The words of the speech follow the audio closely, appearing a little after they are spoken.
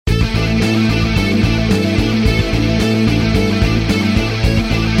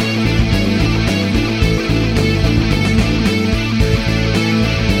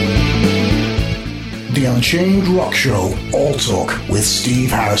Unchained Rock Show All Talk with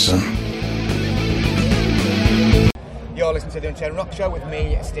Steve Harrison. You're listening to the Unchained Rock Show with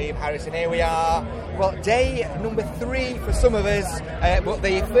me, Steve Harrison. Here we are. Well, day number 3 for some of us, but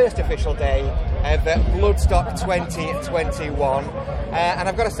the first official day of Bloodstock 2021. And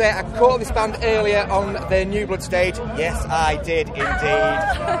I've got to say, I caught this band earlier on the New Blood stage. Yes, I did indeed.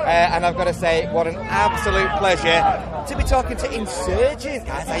 And I've got to say, what an absolute pleasure to be talking to Insurgent.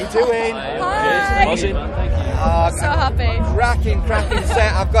 Guys, how you doing? Hi. So happy. Cracking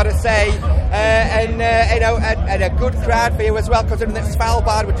set, I've got to say. And a good crowd for you as well, considering that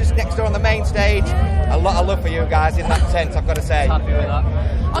Svalbard were just next door on the main stage. A lot of love for you guys in that tent, I've got to say. Happy with that.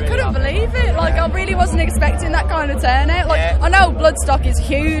 I couldn't believe it. Like, I really wasn't expecting that kind of turnout. Like, I know Bloodstock is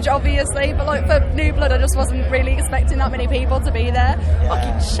huge, obviously, but like for New Blood, I just wasn't really expecting that many people to be there.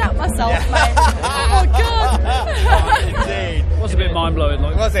 Fucking shat myself, mate. Oh my god. Indeed. It was a bit mind blowing,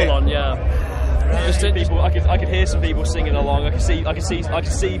 like Was it? full on, yeah. Just people, I could hear some people singing along. I could see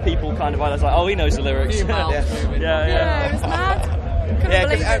people kind of. I was like, oh, he knows the lyrics. Yeah, it was mad. Couldn't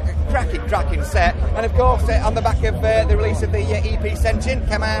believe it. Cracking set. And of course, on the back of the release of the EP Sentient,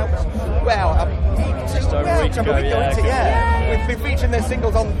 came out, well, Just over a week ago, We've been featuring the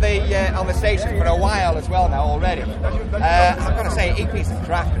singles on the station for a while as well now already. I've got to say, EP's a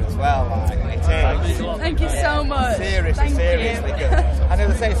cracker as well. It is. Thank you so much. Seriously Thank good. you. And as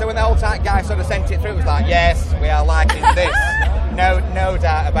I say, so when the old tight guy sort of sent it through, it was like, yes, we are liking this. No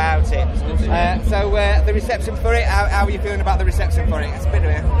doubt about it. So the reception for it, how are you feeling about the reception for it? It's a bit of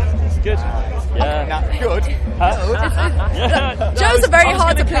It's good. Yeah. Good. Joe's a very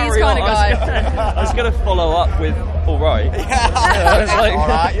hard to please kind of guy. I was going to follow up with all right. It's like, all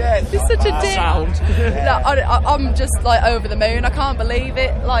right. Yeah. He's such a dick. Sound. No, I'm just like over the moon. I can't believe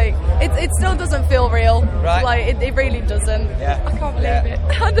it. Like it still doesn't feel real. Right. Like it really doesn't. Yeah. I can't believe it.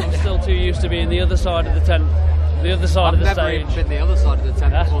 I'm still too used to being the other side of the tent. The other side of the I've stage. never even been the other side of the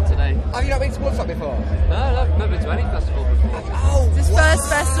tent before today. Have you not been to Bloodstock before? No, I've never been to any festival before. Oh, It's his first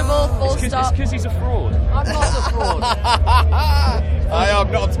festival, full It's stop. because he's a fraud. I'm not a fraud. I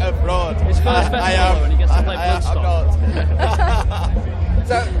am not a fraud. His first festival and he gets to play Bloodstock.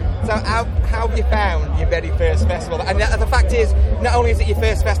 So how have you found your very first festival? And the fact is, not only is it your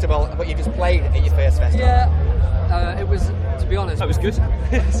first festival, but you just played at your first festival. Yeah. It was, to be honest, That was good. Yeah,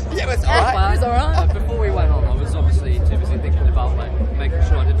 it was alright. It was alright. Before we went on, I was obviously too busy thinking about making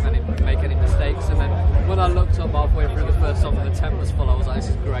sure I didn't make any mistakes. And then when I looked up halfway through the first song and the tent was full, I was like, this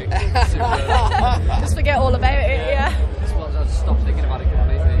is great. Just forget all about it. Yeah. I just stopped thinking about it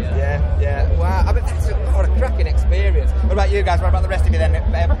completely. Yeah. Wow. I mean, that's what a cracking experience. What about you guys? What about the rest of you then?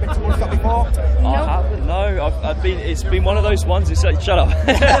 Have you been to Bloodstock before? I haven't. No, I've been. It's been one of those ones. It's like, shut up.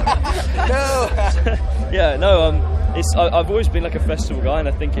 No. Yeah, no. I've always been like a festival guy, and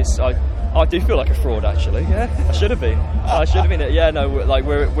I think I do feel like a fraud actually. Yeah, I should have been. Yeah, no. Like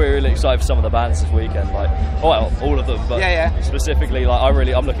we're really excited for some of the bands this weekend. Like, well, all of them, but specifically, like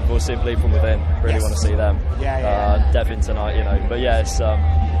I'm looking forward to seeing Bleed From Within. Really want to see them. Devin tonight, but yeah, it's.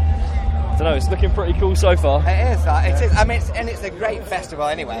 I don't know, it's looking pretty cool so far. It is. I mean, it's a great festival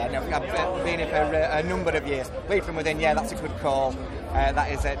anyway. I've been here for a number of years. Bleed From Within, yeah, that's a good call.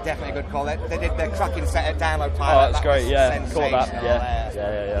 That is definitely a good call. They did the cracking set at Download Pilot. Oh, that's great, yeah. Caught that,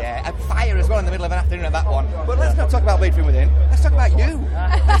 yeah. And fire as well in the middle of an afternoon of that one. But let's not talk about Bleed From Within. Let's talk about you.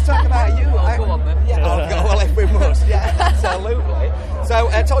 Let's talk about you. Go on then. Yeah, well, if we must. Yeah, absolutely. So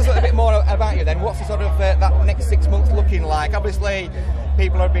tell us a little bit more about you then. What's the sort of that next 6 months looking like? Obviously,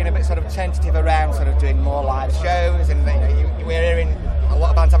 people have been a bit sort of tentative around sort of doing more live shows, and we're hearing a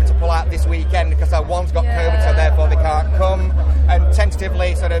lot of bands having to pull out this weekend because one's got COVID, so therefore they can't come, and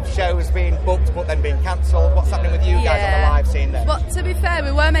tentatively sort of shows being booked but then being cancelled. What's happening with you guys on the live scene then? But to be fair,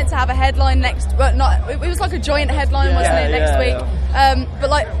 we were meant to have a headline next, but it was like a joint headline, wasn't it, next week? But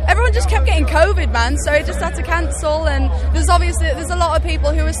like everyone just kept getting COVID, man, so it just had to cancel. And there's a lot of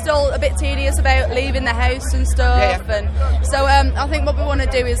people who are still a bit tedious about leaving the house and stuff. And so I think what we want to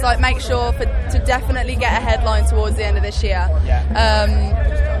do is like make sure to definitely get a headline towards the end of this year.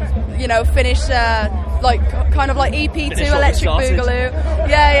 Finish like kind of like EP2 Electric Boogaloo.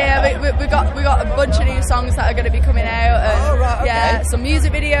 We got a bunch of new songs that are going to be coming out. And, some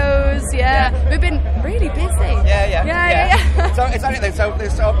music videos. We've been really busy. So it's anything. So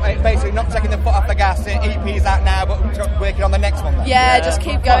basically not taking the foot off the gas. EP's out now, but working on the next one. Then. Just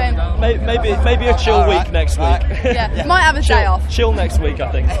keep going. Maybe a chill week next week. Might have a day off. Chill next week,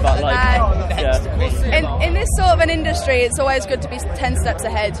 I think. But in this sort of an industry, it's always good to be 10 steps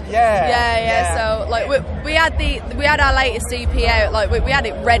ahead. So like we had our latest EP out. Like we had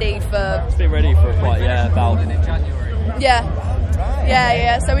it ready for. It's been ready for quite about in January.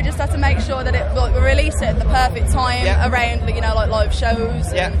 Yeah. So we just have to make sure that we release it at the perfect time around, like live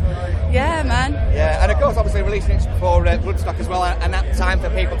shows. Yeah, man. Yeah, and of course, obviously releasing it before Bloodstock as well, and that time for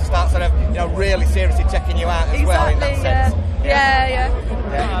people to start sort of, really seriously checking you out as well. In that sense. Yeah.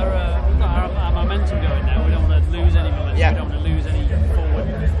 Our momentum going now. We don't want to lose any momentum. Yeah. We don't want to lose any forward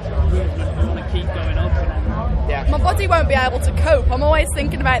movement. We want to keep going up. My body won't be able to cope. I'm always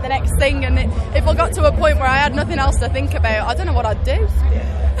thinking about the next thing, and if I got to a point where I had nothing else to think about, I don't know what I'd do.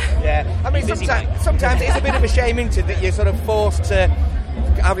 Yeah, I mean, sometimes it's a bit of a shame, isn't it, that you're sort of forced to,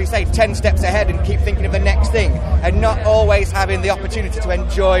 how do you say, 10 steps ahead and keep thinking of the next thing, and not always having the opportunity to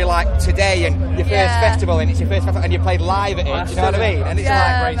enjoy, like, today and your first festival, and it's your first festival, and you played live at it, do you know what I mean? And it's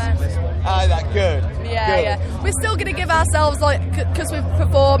that good. Yeah. We're still going to give ourselves, because we've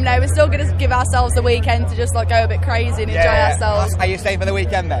performed now, we're still going to give ourselves the weekend to just, go a bit crazy and enjoy ourselves. Are you staying for the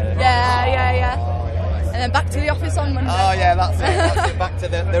weekend then? Yeah. And then back to the office on Monday. Oh yeah, that's it. Back to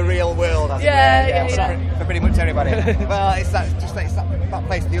the real world. For pretty much everybody. Well, it's that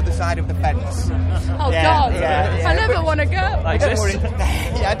place, the other side of the fence. Oh God! Yeah. I never want to go.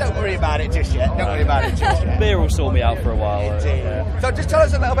 Don't worry about it just yet. Beer will sort me out for a while. So just tell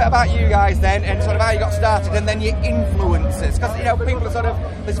us a little bit about you guys then, and sort of how you got started, and then your influences, because people are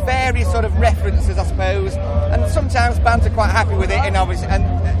there's various sort of references, I suppose, and sometimes bands are quite happy with it, and obviously, and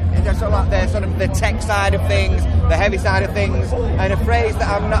they're sort of the tech side of things, the heavy side of things, and a phrase that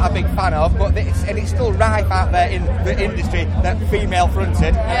I'm not a big fan of, but it's still rife out there in the industry, that female fronted.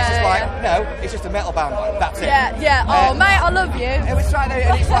 And it's just no, it's just a metal band. That's it. Yeah. Oh, mate, I love you. And it's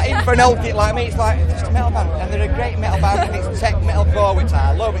like even for an old kid like me, it's like just a metal band, and they're a great metal band, and it's tech metalcore, which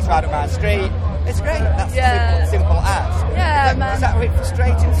I love. It's right up my street. It's great. That's simple as. Yeah, man. Is that a bit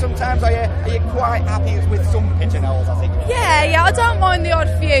frustrating sometimes? Are you quite happy with some pigeonholes? I think. Yeah. I don't mind the odd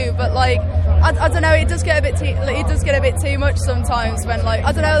few, but I don't know. It does get a bit too much sometimes. When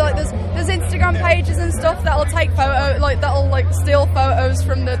I don't know. There's Instagram pages and stuff that'll take that'll steal photos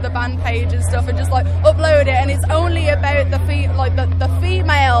from the band page and stuff and just upload it, and it's only about the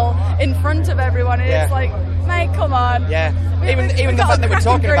female in front of everyone, and it's mate, come on. Yeah. Even the fact that we're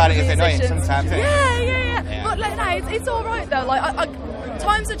talking about it is annoying sometimes. Yeah. But it's all right though.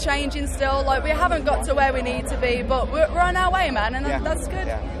 Times are changing still. We haven't got to where we need to be, but we're on our way, man, and that's good.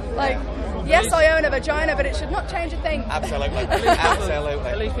 Yeah. Yes, I own a vagina, but it should not change a thing. Absolutely.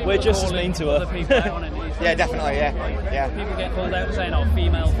 We're just as mean to her. Yeah, definitely. Yeah. People get called out saying,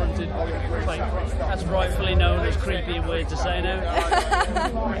 female fronted. That's rightfully known as creepy and weird to say now.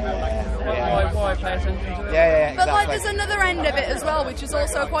 Why pay attention to it? Yeah, but exactly. There's another end of it as well, which is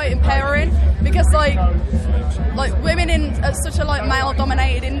also quite empowering, because women in such a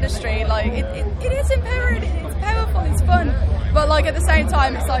male-dominated industry, it is empowering. It's powerful. It's fun. But at the same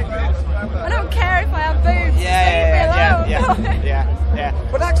time, it's I don't care if I have boobs. Yeah.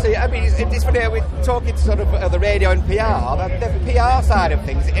 But actually, I mean, it's funny, we're talking to sort of the radio and PR, the PR side of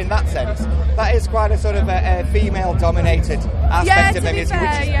things, in that sense, that is quite a sort of a female-dominated aspect of the music,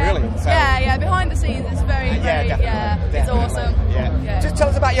 which is brilliant. So. Yeah, behind the scenes, it's very it's awesome. Yeah. Just tell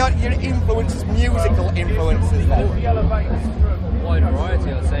us about your influences, musical influences then. Wide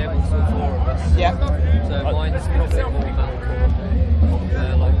variety, I'd say, amongst all four of us. Yeah. So mine's probably more metalcore.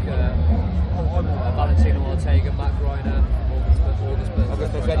 Valentino Ortega, Matt Greiner, August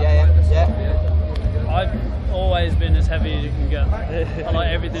Burns. Yeah. I've always been as heavy as you can get. I like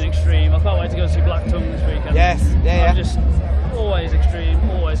everything extreme. I can't wait to go see Black Tongue this weekend. Yes. I'm just always extreme,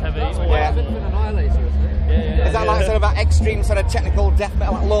 always heavy. Always Annihilator, isn't it? Is that sort of extreme sort of technical death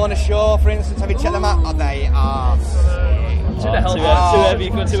metal, like Lorna Shore, for instance? Have you checked them out? Oh, they are too heavy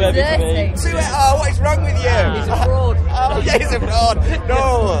for me. What is wrong with you? He's a fraud. He's a fraud.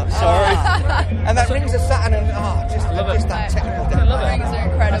 No. Sorry. And that Rings of Saturn and just that technical death. The rings are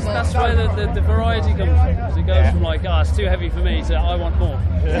incredible. That's where the variety comes from. It goes from it's too heavy for me to I want more.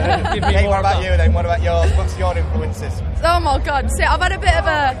 Give me more. What about you then? What about yours? What's your influences? Oh my God! See, I've had a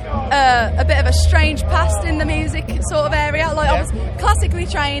bit of a strange past in the music sort of area. I was classically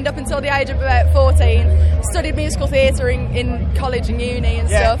trained up until the age of about 14. Studied musical theatre in college and uni and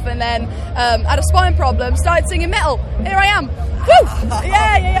stuff, and then had a spine problem. Started singing metal. Here I am. Woo!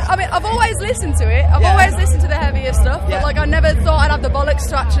 Yeah. I mean, I've always listened to it. I've always listened to the heavier stuff, but I never thought I'd have the bollocks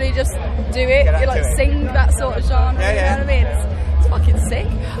to actually just do it. Sing that sort of genre. You know what I mean? It's fucking sick.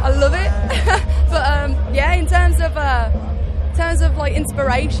 I love it. But in terms of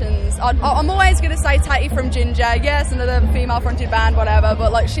inspirations, I'm always going to say Tatty from Ginger. Yes, another female-fronted band, whatever,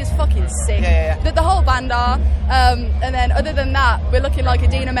 but she's fucking sick. The whole band are. And then other than that, we're looking like a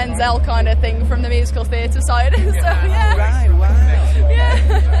Dina Menzel kind of thing from the musical theatre side. So Right, wow.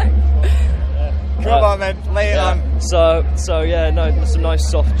 Yeah. Come on, then, lay it on. So yeah, no, some nice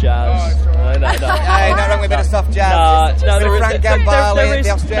soft jazz. No. Hey, not wrong with a bit of soft jazz. No, there is Frank Gambale, the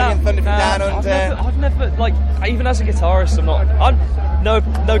Australian Thunder from Down Under. I've never, like, even as a guitarist, I'm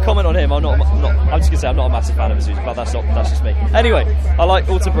no comment on him. I'm just gonna say I'm not a massive fan of his music, but that's just me. Anyway, I like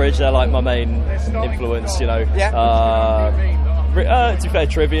Alter Bridge. They're like my main influence, you know. Yeah. To be fair,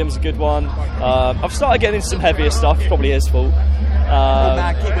 Trivium's a good one. I've started getting into some heavier stuff. Probably his fault.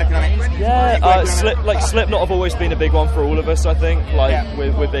 Keep working on it. Yeah, Slipknot have always been a big one for all of us. I think, like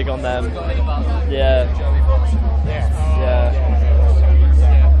we're big on them. Yeah.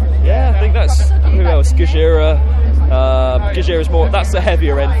 I think that's who else. Gojira. Gojira's more. That's the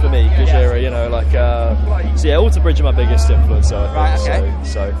heavier end for me. Gojira, you know, like. So yeah, Alter Bridge are my biggest influence. Right. Okay.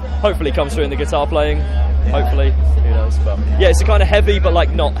 So hopefully it comes through in the guitar playing. Hopefully, who knows? But yeah, it's a kind of heavy, but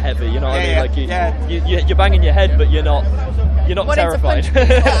like not heavy. You know what I mean? Like you're banging your head, but you're not terrified.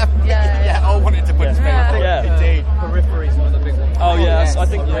 All wanting to punch me. Yeah. Indeed. Periphery's one of the big ones. Oh yeah, I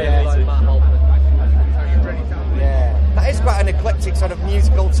think Matt Halpern. That is quite an eclectic sort of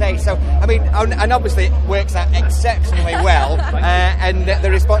musical taste. So, I mean, and obviously it works out exceptionally well, and the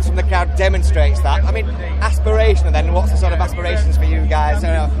response from the crowd demonstrates that. I mean, aspiration then, what's the sort of aspirations for you guys?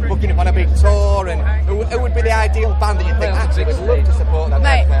 Booking up on a big tour, and who would be the ideal band that you think, actually, we'd love to support them?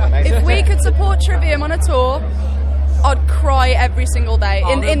 Mate, if we could support Trivium on a tour, I'd cry every single day,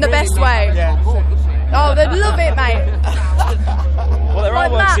 in the best way. Yeah. Oh, they'd love it, mate. Well, there are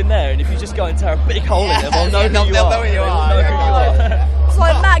works in there, and if you just go and tear a big hole in them, they'll know who you they'll are. know who you are. They'll know who you are. It's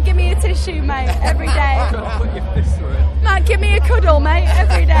like, Matt, give me a tissue, mate, every day. Matt, give me a cuddle, mate,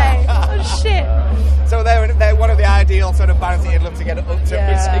 every day. Oh, shit. So they're one of the ideal sort of bands that you'd love to get up to.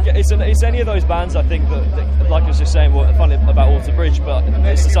 Yeah. It's any of those bands, I think, that like I was just saying, what funny about Alter Bridge, but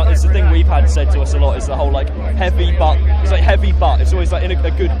it's the thing we've had said to us a lot is the whole like heavy butt. It's like heavy butt. It's always like in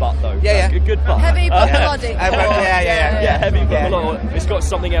a good butt though. Yeah. Like, a good butt. Heavy but melodic. Yeah, heavy but melodic. It's got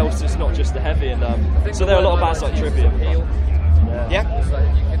something else. It's not just the heavy, and so there are a lot of bands like Trivium. Yeah. So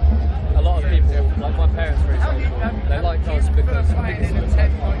a lot of people, like my parents for example, they like us because I think it's the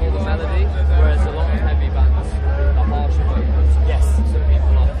technique or the melody, whereas a lot of heavy bands are harsher vocals. Yes. So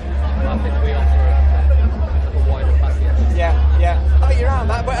people are, I think we offer a wider package. Yeah. I think you're right on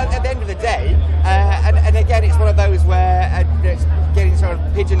that, but at the end of the day, and again, it's one of those where it's getting sort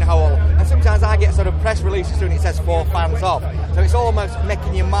of pigeonholed, and sometimes I get sort of press releases and it says 4 fans off, so it's almost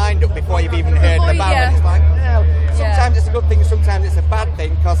making your mind up before you've even heard the band, and it's like, no. Sometimes it's a good thing, sometimes it's a bad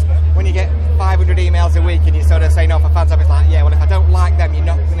thing, because when you get 500 emails a week and you're sort of saying, for fans off, it's like, well, if I don't like them, you're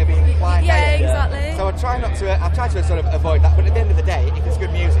not going to be inclined. Yeah, exactly. So I try to sort of avoid that, but at the end of the day, if it's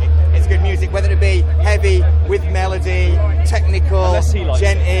good music, it's good music, whether it be heavy, with melody, technical,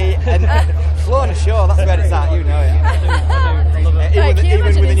 genty, and Lorna Shaw, that's where it's at, you know it. Can you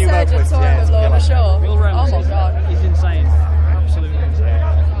imagine Insurgent touring with Lorna Shaw? Will Rams is insane. Absolutely insane.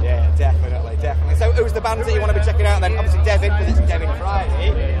 Yeah, definitely. So who's the bands that you want to be checking out then? Obviously Devin, because it's Devin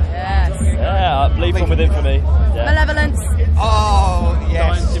Friday. Yes. Yeah, Bleed From Within for me. Yeah. Malevolence. Oh,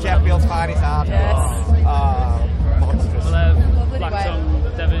 yes. Sheffield's Finest Hard. Yes. Oh, monstrous.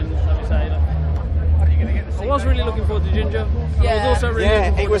 Blacktongue, Devin, let me say. I was really looking forward to Ginger. Yeah. I was also really looking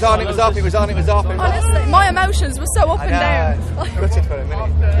forward it was to on, it was off. Honestly, my emotions were so up and down. Gutted for a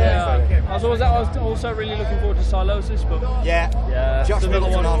minute. Yeah. I was also really looking forward to Silosis, but Yeah. Josh Another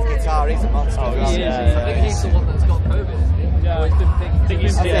Middleton one. on guitar, he's a monster. he is. I think he's the one that's got COVID, isn't he? Yeah. Or he's been picked.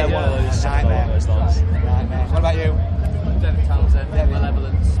 One of those. Nightmare. What about you? Devin Townsend,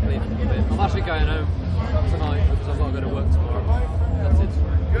 Malevolence, Bleed From Within. I'm actually going home tonight because I've got to go to work tomorrow. That's it.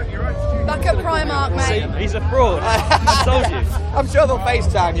 Back at Primark, mate. See, he's a fraud. I told you. I'm sure they'll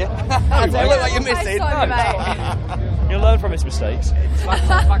FaceTime you. And say, look what you're missing. FaceTime, mate. He'll learn from his mistakes.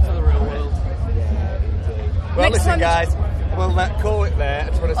 Back to the real world. Well, Next listen, time- guys, we'll call it there. I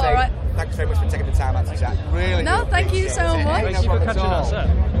just want to say All right. thanks very much for taking the time out to chat. Really. No, do thank you appreciate so it. much. Hey, thank you for problem at catching all. us up.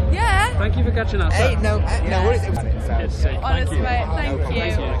 Yeah. Thank you for catching us Hey, up. no worries. It was Honestly, Honestly, mate, thank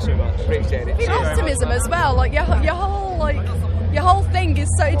you. Thanks so much. appreciate it. The optimism as well, like your whole thing is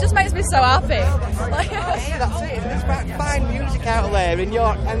so. It just makes me so happy. Like, Yeah, that's it. There's fine music out there, and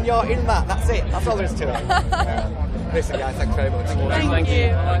you're in that. That's it. That's all there is to it. Listen, guys, thanks very much. Thank you.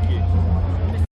 Thank you.